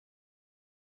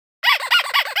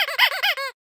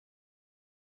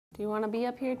Do you want to be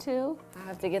up here too? I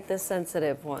have to get this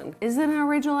sensitive one. Is it an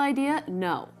original idea?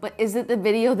 No. But is it the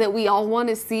video that we all want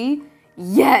to see?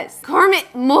 Yes! Kermit,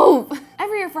 move!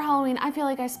 Every year for Halloween, I feel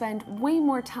like I spend way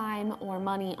more time or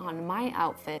money on my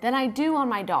outfit than I do on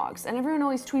my dogs. And everyone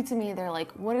always tweets at me, they're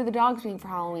like, what are the dogs being for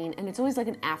Halloween? And it's always like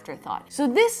an afterthought. So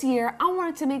this year, I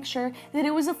wanted to make sure that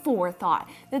it was a forethought,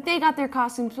 that they got their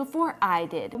costumes before I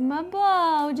did.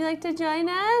 Mabo, would you like to join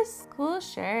us? Cool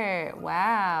shirt,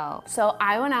 wow. So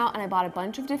I went out and I bought a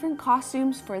bunch of different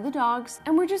costumes for the dogs,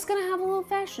 and we're just gonna have a little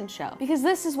fashion show because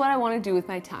this is what I wanna do with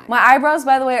my time. My eyebrows,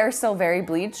 by the way, are still very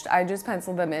bleached. I just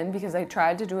penciled them in because I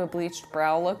tried to do a bleached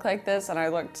brow look like this and I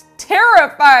looked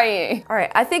terrifying. All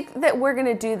right, I think that we're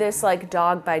gonna do this like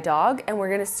dog by dog, and we're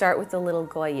gonna start with the little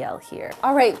Goyelle here.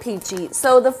 All right, Peachy,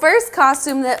 so the first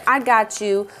costume that I got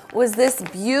you was this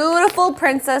beautiful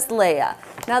Princess Leia.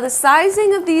 Now the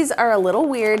sizing of these are a little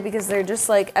weird because they're just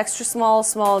like extra small,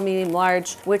 small, medium,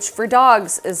 large, which for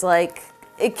dogs is like,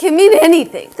 it can mean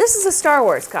anything. This is a Star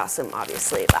Wars costume,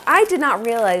 obviously, but I did not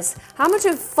realize how much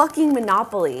of fucking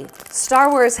monopoly Star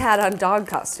Wars had on dog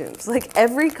costumes. Like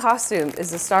every costume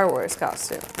is a Star Wars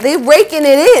costume. They raking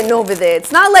it in over there.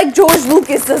 It's not like George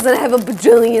Lucas doesn't have a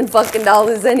bajillion fucking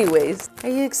dollars anyways. Are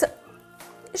you excited?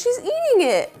 She's eating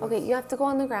it. Okay, you have to go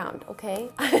on the ground, okay?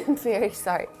 I'm very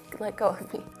sorry. Let go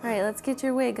of me. All right, let's get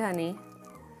your wig, honey.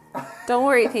 Don't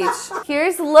worry, Peach.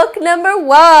 Here's look number 1.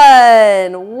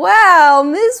 Wow,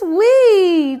 Miss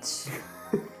Weech.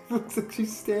 Looks like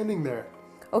she's standing there.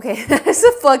 Okay, that is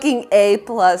a fucking A+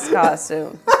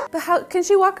 costume. But how can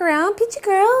she walk around? Peachy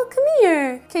girl, come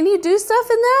here. Can you do stuff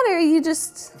in that, or are you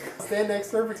just... Stand next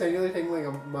to her, pretend you're taking like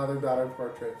a mother-daughter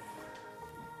portrait.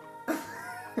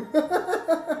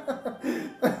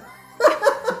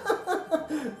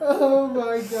 Oh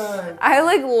my god. I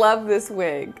like love this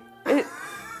wig.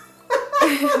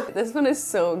 This one is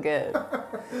so good.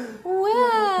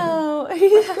 Wow.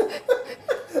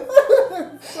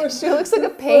 She looks like a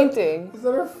painting. Is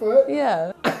that her foot?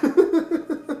 Yeah.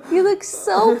 You look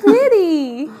so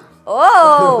pretty.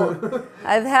 Oh,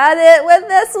 I've had it with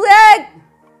this wig.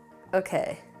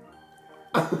 Okay.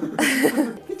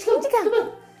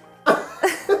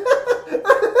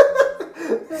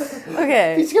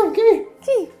 Okay. Peach, come here.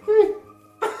 Come here.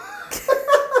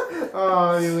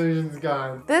 Oh, the illusion's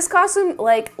gone. This costume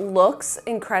like looks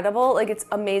incredible, like it's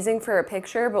amazing for a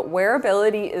picture, but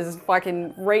wearability is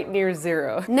fucking right near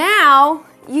 0. Now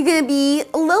you're gonna be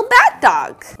a little bat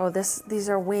dog. Oh, these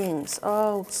are wings.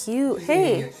 Oh, cute.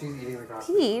 Hey, She's eating the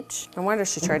costume. Peach. No wonder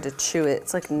she tried to chew it.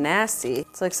 It's like nasty.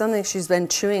 It's like something she's been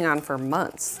chewing on for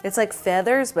months. It's like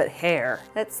feathers, but hair.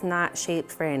 That's not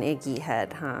shaped for an Iggy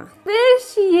head, huh? There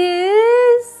she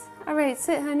is. All right,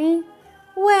 sit, honey.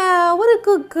 Wow, what a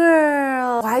good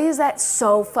girl. Why is that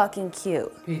so fucking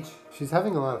cute? Peach, she's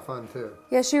having a lot of fun too.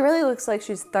 Yeah, she really looks like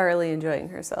she's thoroughly enjoying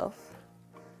herself.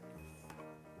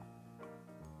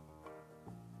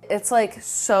 It's like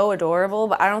so adorable,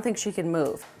 but I don't think she can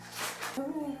move.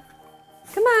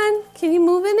 Come on, can you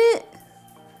move in it?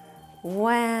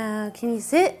 Wow, can you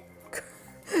sit?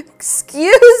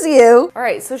 Excuse you. All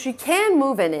right, so she can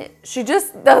move in it. She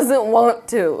just doesn't want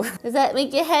to. Does that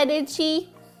make your head itchy?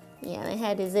 Yeah, my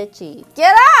head is itchy.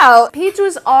 Get out! Peach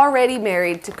was already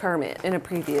married to Kermit in a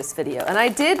previous video, and I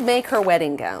did make her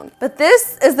wedding gown. But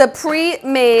this is the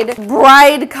pre-made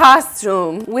bride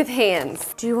costume with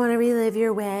hands. Do you want to relive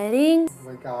your wedding? Oh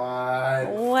my god.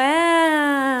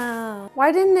 Wow.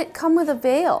 Why didn't it come with a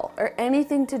veil or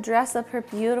anything to dress up her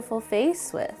beautiful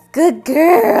face with? Good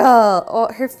girl.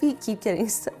 Oh, her feet keep getting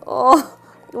stuck. Oh,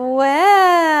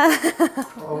 wow.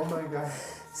 Oh my god.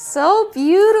 So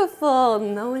beautiful.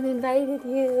 No one invited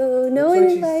you. No one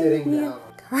invited you.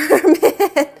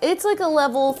 Kermit. It's like a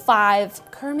level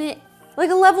 5 Kermit.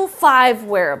 Like a level 5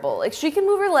 wearable. Like she can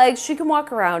move her legs, she can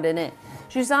walk around in it.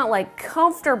 She's not like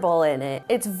comfortable in it.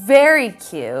 It's very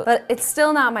cute, but it's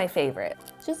still not my favorite.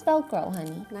 Just Velcro,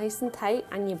 honey. Nice and tight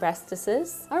on your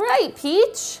breastises. All right,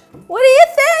 Peach. What do you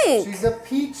think? She's a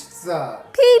pizza.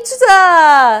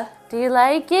 Pizza. Do you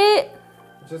like it?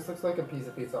 It just looks like a piece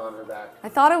of pizza on her back. I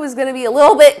thought it was gonna be a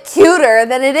little bit cuter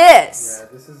than it is. Yeah,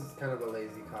 this is kind of a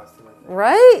lazy costume.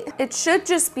 Right? It should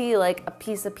just be like a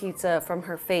piece of pizza from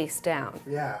her face down.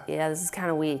 Yeah. Yeah, this is kind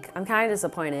of weak. I'm kind of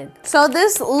disappointed. So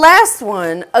this last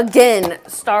one, again,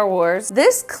 Star Wars,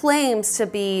 this claims to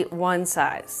be one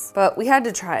size, but we had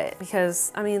to try it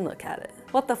because, I mean, look at it.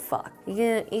 What the fuck?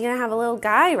 You're gonna have a little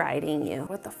guy riding you.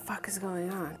 What the fuck is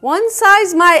going on? One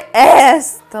size my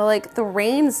ass. The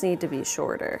reins need to be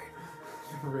shorter.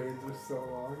 The reins are so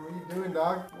long. What are you doing,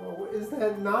 dog? Well, what is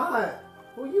that knot?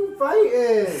 Who you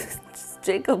fighting?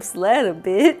 Jacob's ladder,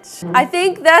 bitch. I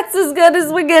think that's as good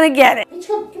as we're gonna get it. Peach,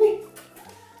 come here.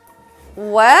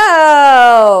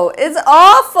 Wow, it's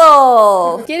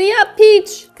awful. Giddy up,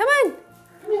 Peach. Come on.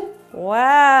 Come here.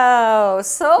 Wow,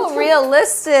 so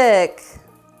realistic.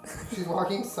 She's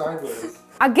walking sideways.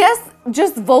 I guess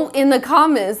just vote in the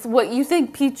comments what you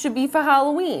think Peach should be for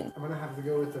Halloween. I'm gonna have to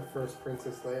go with the first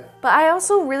Princess Leia. But I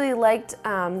also really liked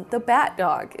the bat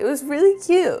dog. It was really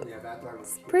cute. Yeah, that dog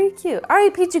was cute. Pretty cute. All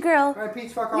right, Peachy girl. All right,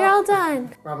 Peach, fuck off. You're all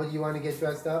done. Robert, you want to get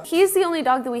dressed up? He's the only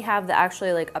dog that we have that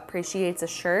actually like appreciates a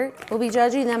shirt. We'll be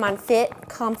judging them on fit,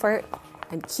 comfort,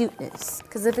 and cuteness.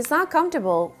 Because if it's not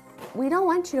comfortable, we don't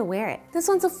want you to wear it. This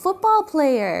one's a football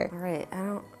player. All right,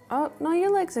 oh, no, your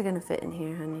legs are gonna fit in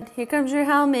here, honey. Here comes your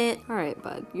helmet. All right,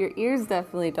 bud, your ears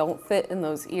definitely don't fit in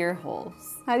those ear holes.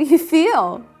 How do you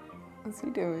feel? What's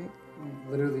he doing?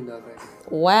 Literally nothing.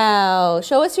 Wow,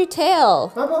 show us your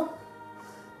tail. Marble!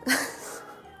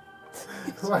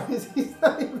 Why is he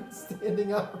not even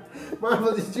standing up?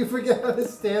 Marble, did you forget how to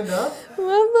stand up?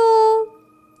 Marble.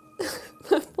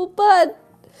 Marble, bud.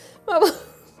 Marble.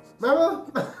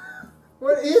 Marble?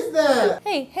 What is that?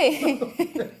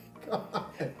 Hey.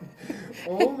 God.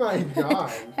 Oh my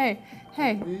God. Hey.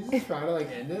 Did you just try to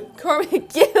like end it? Corbin,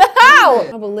 get out!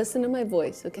 Oh, but listen to my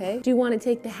voice, okay? Do you want to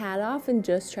take the hat off and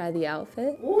just try the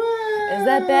outfit? What? Is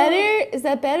that better? Is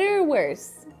that better or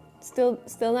worse? Still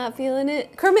not feeling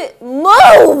it? Kermit,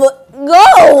 move!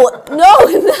 Go! No,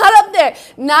 not up there.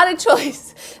 Not a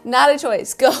choice. Not a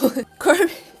choice. Go.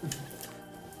 Kermit.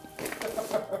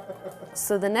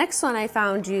 So the next one I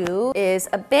found you is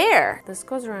a bear. This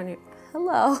goes around here.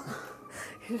 Hello.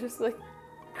 You're just like,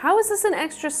 how is this an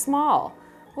extra small?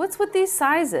 What's with these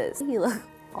sizes? You look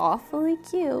awfully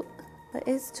cute, but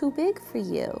it's too big for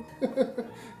you.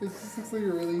 This just looks like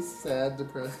a really sad,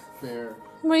 depressed bear.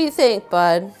 What do you think,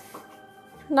 bud?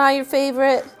 Not your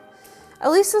favorite?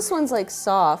 At least this one's like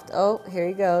soft. Oh, here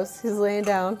he goes. He's laying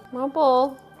down.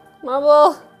 Marble.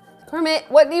 Kermit,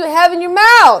 what do you have in your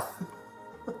mouth?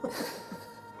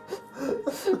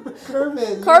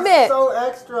 Kermit, Kermit. you're so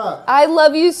extra. I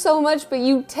love you so much, but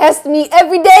you test me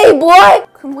every day, boy!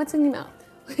 Kermit, what's in your mouth?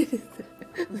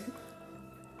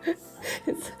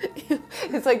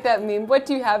 It's like that meme. What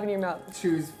do you have in your mouth?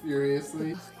 Chews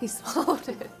furiously. He swallowed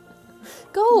it.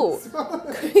 Go!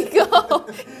 Go!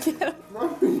 Get him.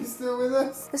 Mom, are you still with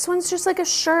us? This one's just like a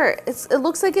shirt. It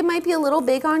looks like it might be a little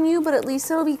big on you, but at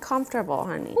least it'll be comfortable,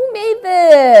 honey. Who made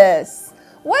this?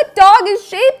 What dog is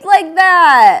shaped like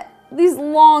that? These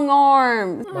long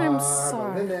arms. I'm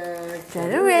sorry.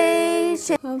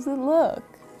 Generation. How's it look?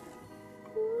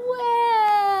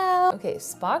 Wow. Okay,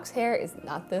 Spock's hair is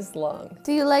not this long.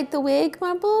 Do you like the wig,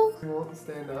 Marble? You won't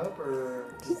stand up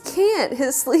or? He can't.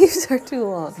 His sleeves are too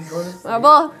long. Is he going to sleep?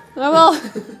 Marble,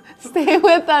 stay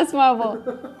with us, Marble.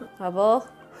 Marble.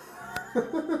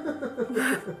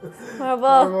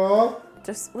 Marble.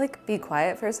 Just like be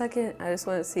quiet for a second. I just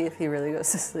want to see if he really goes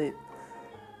to sleep.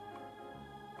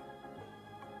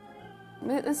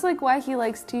 It's like why he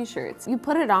likes t-shirts. You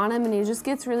put it on him and he just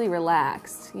gets really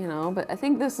relaxed, you know? But I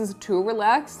think this is too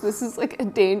relaxed. This is like a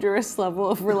dangerous level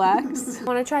of relaxed.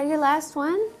 Want to try your last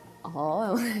one? Oh,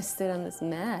 I want to sit on this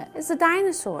mat. It's a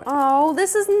dinosaur. Oh,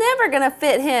 this is never gonna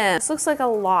fit him. This looks like a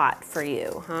lot for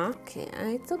you, huh? Okay,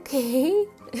 it's okay.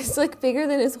 It's like bigger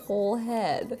than his whole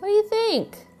head. What do you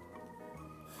think?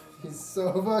 He's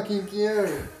so fucking cute.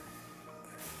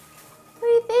 What do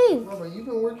you think? Mama, you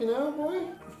been working out, boy?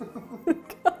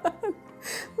 God.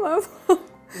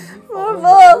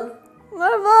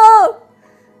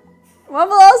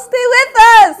 Marble, stay with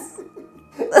us!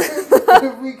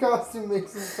 Every costume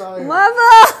makes him tired.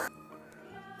 Marble!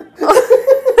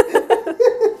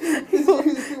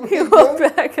 He woke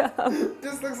back up.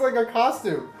 This looks like a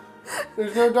costume.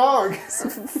 There's no dog.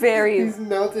 He's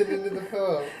melted into the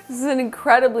pillow. This is an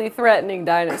incredibly threatening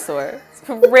dinosaur. It's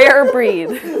a rare breed.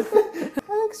 That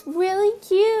looks really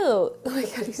cute. Oh my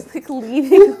God, he's like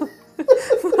leaning.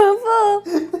 Marble.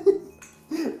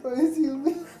 Why is he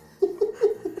leaning?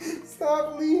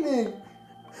 Stop leaning.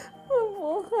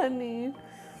 Marble, honey.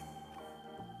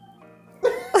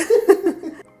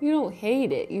 You don't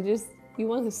hate it. You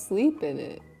want to sleep in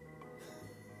it.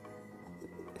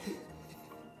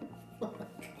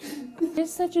 You're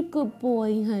such a good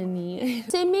boy, honey.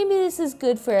 Say maybe this is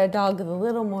good for a dog with a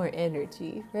little more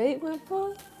energy, right, my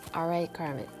boy? All right,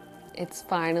 Kermit, it's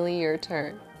finally your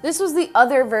turn. This was the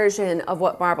other version of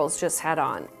what Marble's just had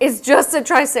on. It's just a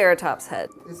Triceratops head.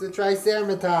 It's a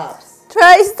Triceratops.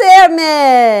 Try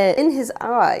Sermon! In his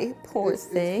eye. Poor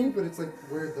thing. It's cute, but it's like,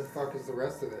 where the fuck is the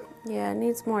rest of it? Yeah, it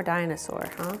needs more dinosaur,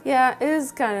 huh? Yeah, it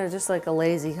is kind of just like a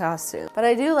lazy costume. But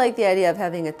I do like the idea of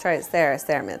having a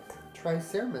Triceratops.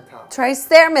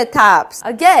 Triceratops.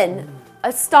 Again,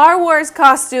 a Star Wars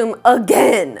costume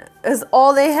again is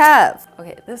all they have.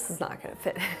 Okay, this is not gonna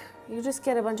fit. You just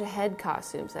get a bunch of head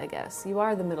costumes, I guess. You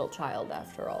are the middle child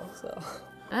after all, so.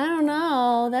 I don't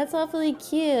know, that's awfully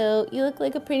cute. You look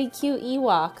like a pretty cute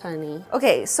Ewok, honey.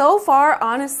 Okay, so far,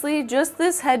 honestly, just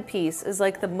this headpiece is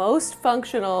like the most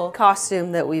functional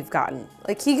costume that we've gotten.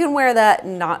 Like he can wear that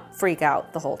and not freak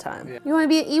out the whole time. Yeah. You wanna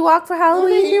be an Ewok for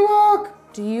Halloween? Ewok!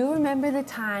 Do you remember the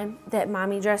time that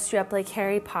mommy dressed you up like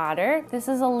Harry Potter? This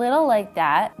is a little like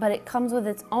that, but it comes with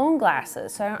its own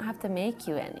glasses, so I don't have to make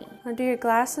you any. Wanna do your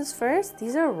glasses first?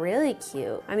 These are really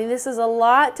cute. I mean, this is a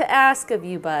lot to ask of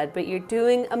you, bud, but you're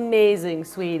doing amazing,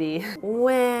 sweetie.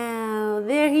 Wow,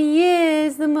 there he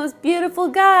is, the most beautiful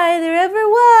guy there ever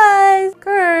was.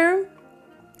 Kerm,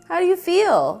 how do you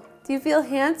feel? Do you feel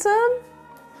handsome?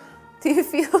 Do you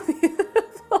feel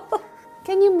beautiful?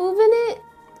 Can you move in it?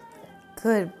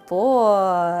 Good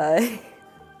boy.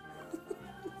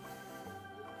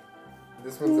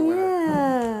 This one's a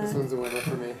winner. This one's a winner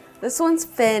for me. This one's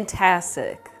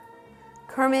fantastic.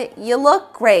 Kermit, you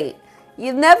look great.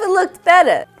 You've never looked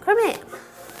better. Kermit.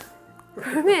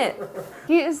 Kermit.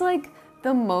 He is like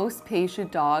the most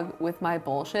patient dog with my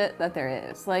bullshit that there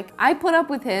is. Like, I put up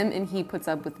with him and he puts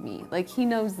up with me. Like, he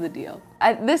knows the deal.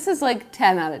 This is like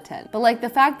 10 out of 10. But like the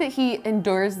fact that he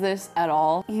endures this at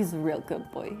all, he's a real good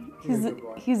boy.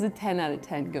 He's a 10 out of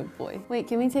 10 good boy. Wait,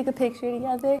 can we take a picture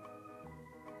together?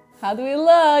 How do we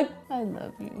look? I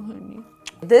love you, honey.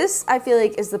 This, I feel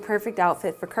like, is the perfect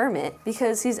outfit for Kermit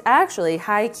because he's actually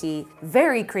high-key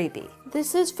very creepy.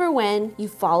 This is for when you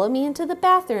follow me into the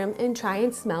bathroom and try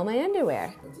and smell my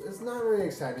underwear. It's not really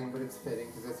exciting, but it's fitting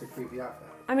because it's a creepy outfit.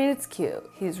 I mean, it's cute.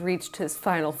 He's reached his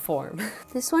final form.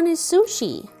 This one is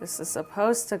sushi. This is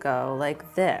supposed to go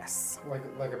like this.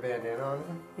 Like a bandana on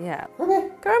him? Yeah.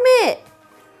 Kermit!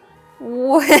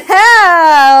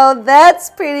 Wow,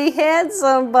 that's pretty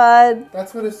handsome, bud.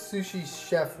 That's what a sushi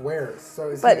chef wears.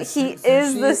 So but he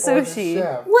is the sushi.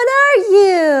 What are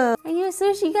you? Are you a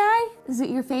sushi guy? Is it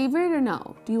your favorite or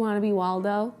no? Do you want to be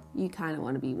Waldo? You kind of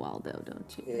want to be Waldo,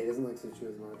 don't you? Yeah, he doesn't like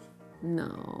sushi as much.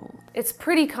 No. It's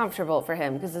pretty comfortable for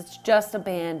him because it's just a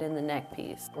band in the neck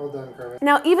piece. Well done, Kermit.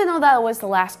 Now, even though that was the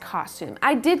last costume,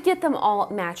 I did get them all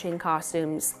matching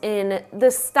costumes in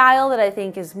the style that I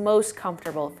think is most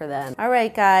comfortable for them. All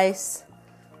right, guys.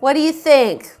 What do you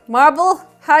think? Marble,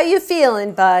 how you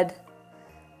feeling, bud?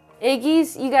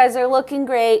 Iggy's, you guys are looking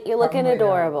great. You're looking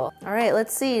adorable. All right,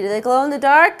 let's see. Do they glow in the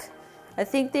dark? I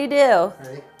think they do.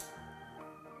 Ready?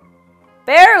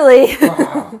 Barely.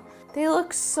 Wow. They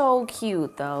look so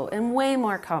cute though, and way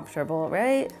more comfortable,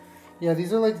 right? Yeah,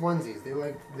 these are like onesies. They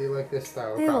like this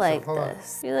style. They like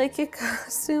this. You like your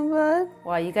costume, bud?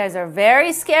 Wow, you guys are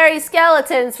very scary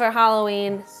skeletons for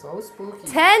Halloween. So spooky.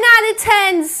 10 out of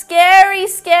 10 scary,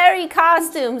 scary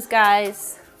costumes,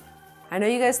 guys. I know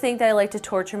you guys think that I like to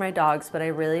torture my dogs, but I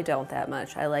really don't that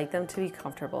much. I like them to be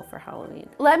comfortable for Halloween.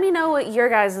 Let me know what your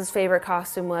guys' favorite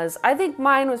costume was. I think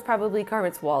mine was probably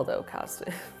Kermit's Waldo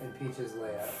costume. And Peach's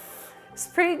layout. It's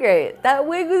pretty great. That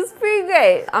wig was pretty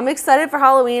great. I'm excited for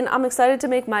Halloween. I'm excited to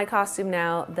make my costume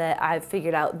now that I've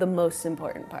figured out the most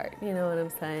important part. You know what I'm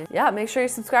saying? Yeah, make sure you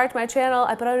subscribe to my channel.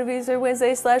 I put out a videos every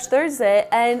Wednesday/Thursday.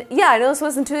 And yeah, I know this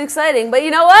wasn't too exciting, but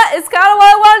you know what? It's kind of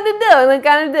what I wanted to do, and I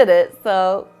kind of did it.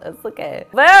 So it's okay.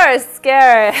 They're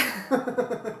scary.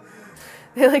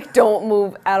 They like don't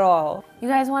move at all. You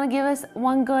guys want to give us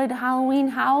one good Halloween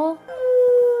howl?